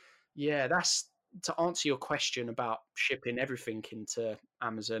 So yeah, that's to answer your question about shipping everything into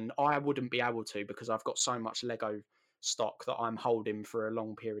Amazon. I wouldn't be able to, because I've got so much Lego stock that I'm holding for a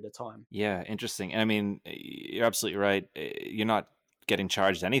long period of time. Yeah, interesting. And I mean, you're absolutely right. You're not getting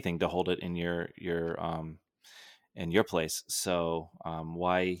charged anything to hold it in your place. So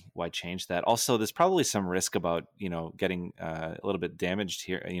why change that? Also, there's probably some risk about getting a little bit damaged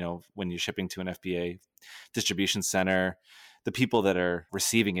here. When you're shipping to an FBA distribution center, the people that are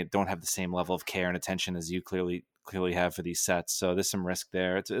receiving it don't have the same level of care and attention as you clearly have for these sets. So there's some risk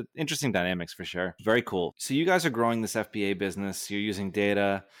there. It's interesting dynamics for sure. Very cool. So you guys are growing this FBA business. You're using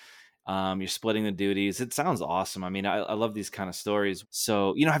data. You're splitting the duties. It sounds awesome. I mean, I love these kind of stories.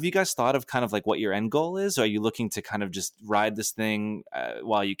 So, have you guys thought of kind of like what your end goal is? Or are you looking to kind of just ride this thing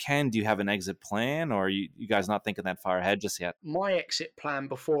while you can? Do you have an exit plan, or are you guys not thinking that far ahead just yet? My exit plan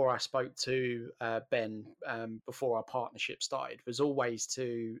before I spoke to Ben, before our partnership started, was always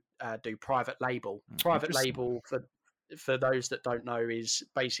to do private label. Private label, for those that don't know, is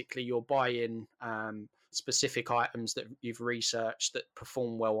basically you're buying specific items that you've researched that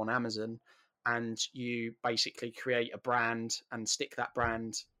perform well on Amazon, and you basically create a brand and stick that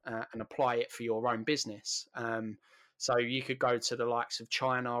brand and apply it for your own business. So you could go to the likes of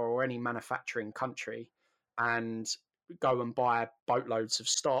China or any manufacturing country and go and buy boatloads of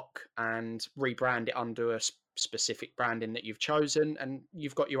stock and rebrand it under a specific branding that you've chosen, and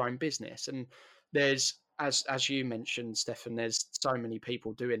you've got your own business. And there's, as you mentioned, Stefan, there's so many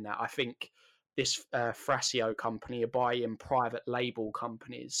people doing that. I think this Thrasio company are buying private label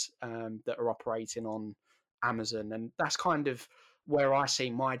companies that are operating on Amazon, and that's kind of where I see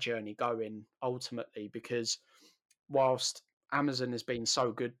my journey going ultimately, because whilst Amazon has been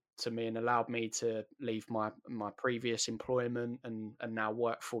so good to me and allowed me to leave my previous employment and now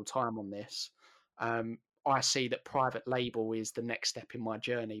work full time on this, I see that private label is the next step in my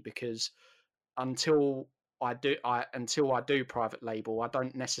journey, because until until I do private label, I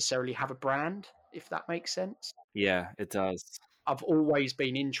don't necessarily have a brand, if that makes sense. Yeah, it does. I've always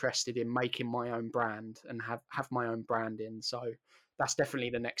been interested in making my own brand and have my own branding. So that's definitely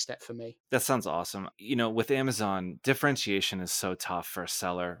the next step for me. That sounds awesome. With Amazon, differentiation is so tough for a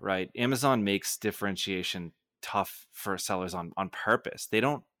seller, right? Amazon makes differentiation tough for sellers on purpose. They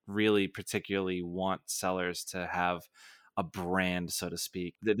don't really particularly want sellers to have a brand, so to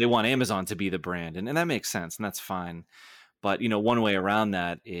speak. They want Amazon to be the brand, and that makes sense, and that's fine. But one way around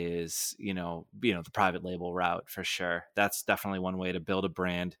that is the private label route for sure. That's definitely one way to build a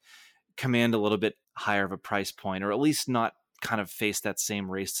brand, command a little bit higher of a price point, or at least not kind of face that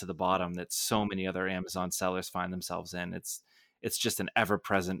same race to the bottom that so many other Amazon sellers find themselves in. It's just an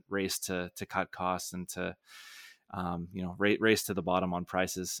ever-present race to cut costs and to race to the bottom on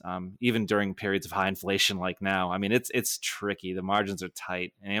prices, even during periods of high inflation like now. I mean, it's tricky. The margins are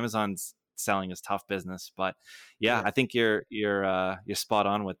tight, and Amazon's selling is tough business. But yeah, I think you're spot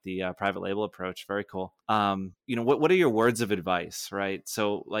on with the private label approach. Very cool. What are your words of advice, right?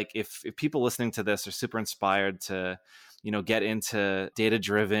 So like if people listening to this are super inspired to get into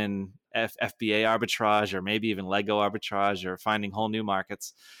data-driven FBA arbitrage, or maybe even Lego arbitrage, or finding whole new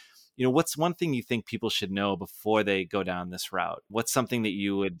markets, what's one thing you think people should know before they go down this route? What's something that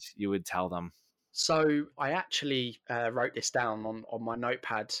you would tell them? So I actually wrote this down on my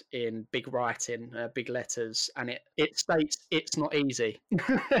notepad in big writing, big letters, and it states it's not easy.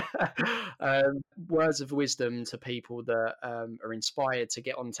 Words of wisdom to people that are inspired to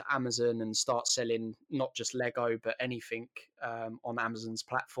get onto Amazon and start selling not just Lego, but anything on Amazon's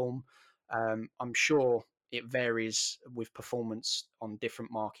platform. I'm sure it varies with performance on different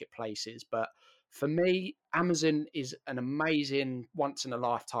marketplaces, but for me, Amazon is an amazing once in a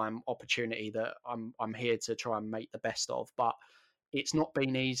lifetime opportunity that I'm here to try and make the best of. But it's not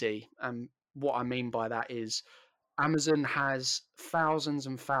been easy. And what I mean by that is Amazon has thousands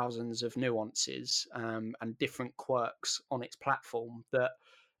and thousands of nuances and different quirks on its platform that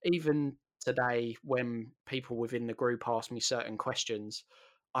even today, when people within the group ask me certain questions,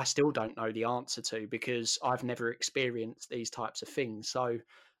 I still don't know the answer to, because I've never experienced these types of things. So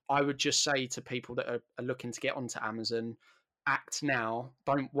I would just say to people that are looking to get onto Amazon, act now.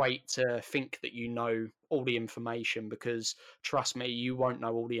 Don't wait to think that you know all the information, because trust me, you won't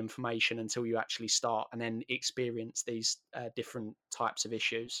know all the information until you actually start and then experience these different types of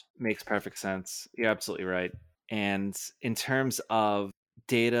issues. Makes perfect sense. You're absolutely right. And in terms of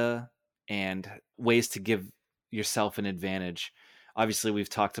data and ways to give yourself an advantage, obviously we've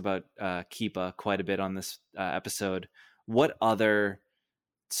talked about Keepa quite a bit on this episode. What other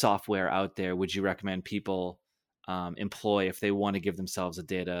software out there would you recommend people employ if they want to give themselves a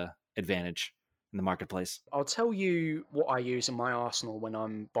data advantage in the marketplace? I'll tell you what I use in my arsenal when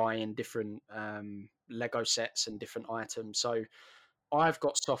I'm buying different Lego sets and different items. So I've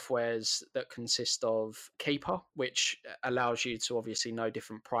got softwares that consist of Keeper, which allows you to obviously know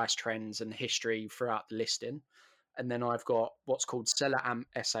different price trends and history throughout the listing. And then I've got what's called Seller Amp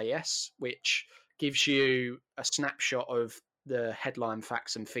SAS, which gives you a snapshot of the headline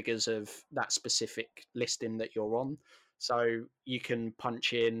facts and figures of that specific listing that you're on. So you can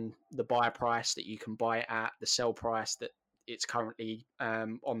punch in the buy price that you can buy it at, the sell price that it's currently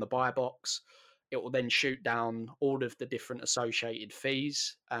on the buy box. It will then shoot down all of the different associated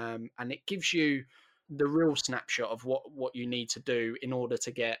fees, and it gives you the real snapshot of what you need to do in order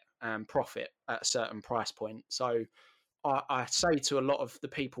to get profit at a certain price point. So I say to a lot of the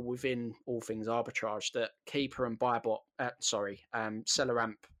people within all things arbitrage that Keeper and Seller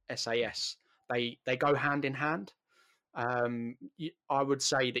Amp SAS, they go hand in hand. I would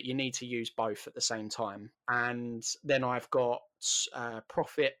say that you need to use both at the same time. And then I've got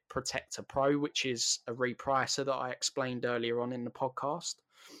Profit Protector Pro, which is a repricer that I explained earlier on in the podcast.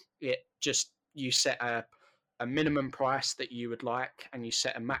 You set a minimum price that you would like, and you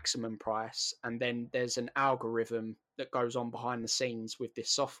set a maximum price, and then there's an algorithm that goes on behind the scenes with this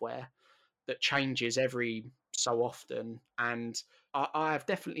software that changes every so often. And I have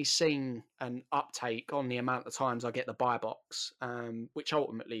definitely seen an uptake on the amount of times I get the buy box, which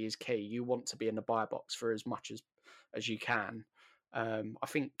ultimately is key. You want to be in the buy box for as much as you can. I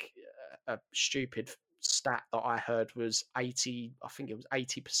think a stupid stat that I heard was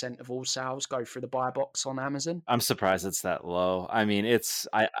 80% of all sales go through the buy box on Amazon. I'm surprised it's that low. I mean,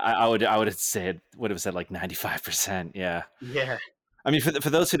 I would have said like 95%. Yeah. Yeah. I mean, for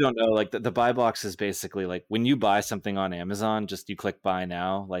those who don't know, like the buy box is basically like when you buy something on Amazon, just you click buy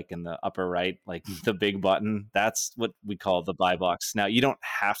now, like in the upper right, like the big button. That's what we call the buy box. Now, you don't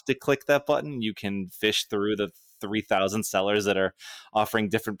have to click that button. You can fish through the 3,000 sellers that are offering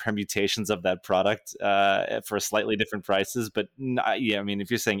different permutations of that product for slightly different prices. But yeah, I mean,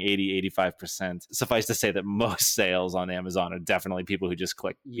 if you're saying 85%, suffice to say that most sales on Amazon are definitely people who just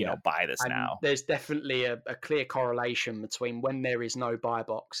click, buy this and now. There's definitely a clear correlation between when there is no buy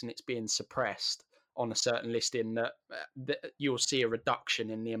box and it's being suppressed on a certain listing that you'll see a reduction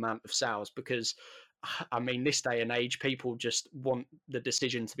in the amount of sales, because I mean, this day and age, people just want the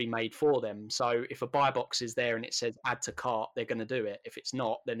decision to be made for them. So if a buy box is there and it says add to cart, they're going to do it. If it's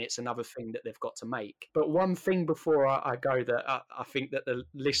not, then it's another thing that they've got to make. But one thing before I go that I think that the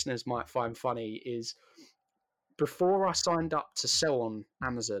listeners might find funny is, before I signed up to sell on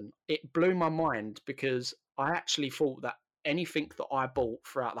Amazon, it blew my mind because I actually thought that anything that I bought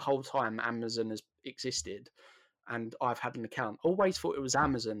throughout the whole time Amazon has existed and I've had an account, always thought it was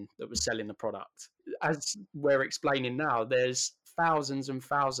Amazon that was selling the product. As we're explaining now, there's thousands and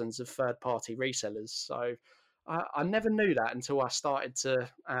thousands of third-party resellers. So I never knew that until I started to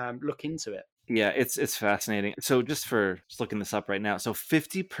look into it. Yeah, it's fascinating. So just looking this up right now, so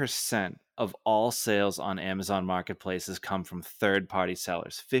 50% of all sales on Amazon marketplaces come from third-party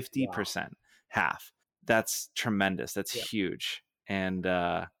sellers. 50%, wow. Half. That's tremendous. That's huge. And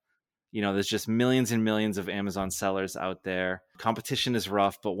there's just millions and millions of Amazon sellers out there. Competition is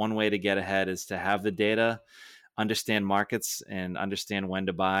rough, but one way to get ahead is to have the data, understand markets, and understand when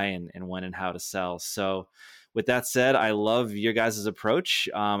to buy and when and how to sell. So with that said, I love your guys' approach.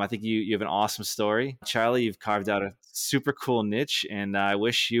 I think you have an awesome story. Charlie, you've carved out a super cool niche, and I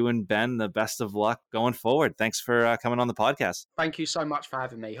wish you and Ben the best of luck going forward. Thanks for coming on the podcast. Thank you so much for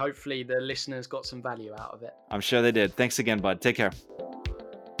having me. Hopefully the listeners got some value out of it. I'm sure they did. Thanks again, bud. Take care.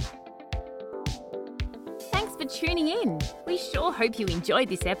 Thanks for tuning in. We sure hope you enjoyed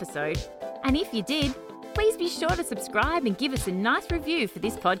this episode. And if you did, please be sure to subscribe and give us a nice review for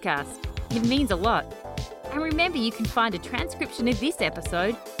this podcast. It means a lot. And remember, you can find a transcription of this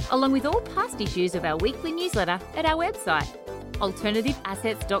episode, along with all past issues of our weekly newsletter, at our website,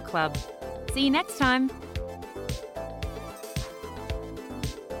 alternativeassets.club. See you next time.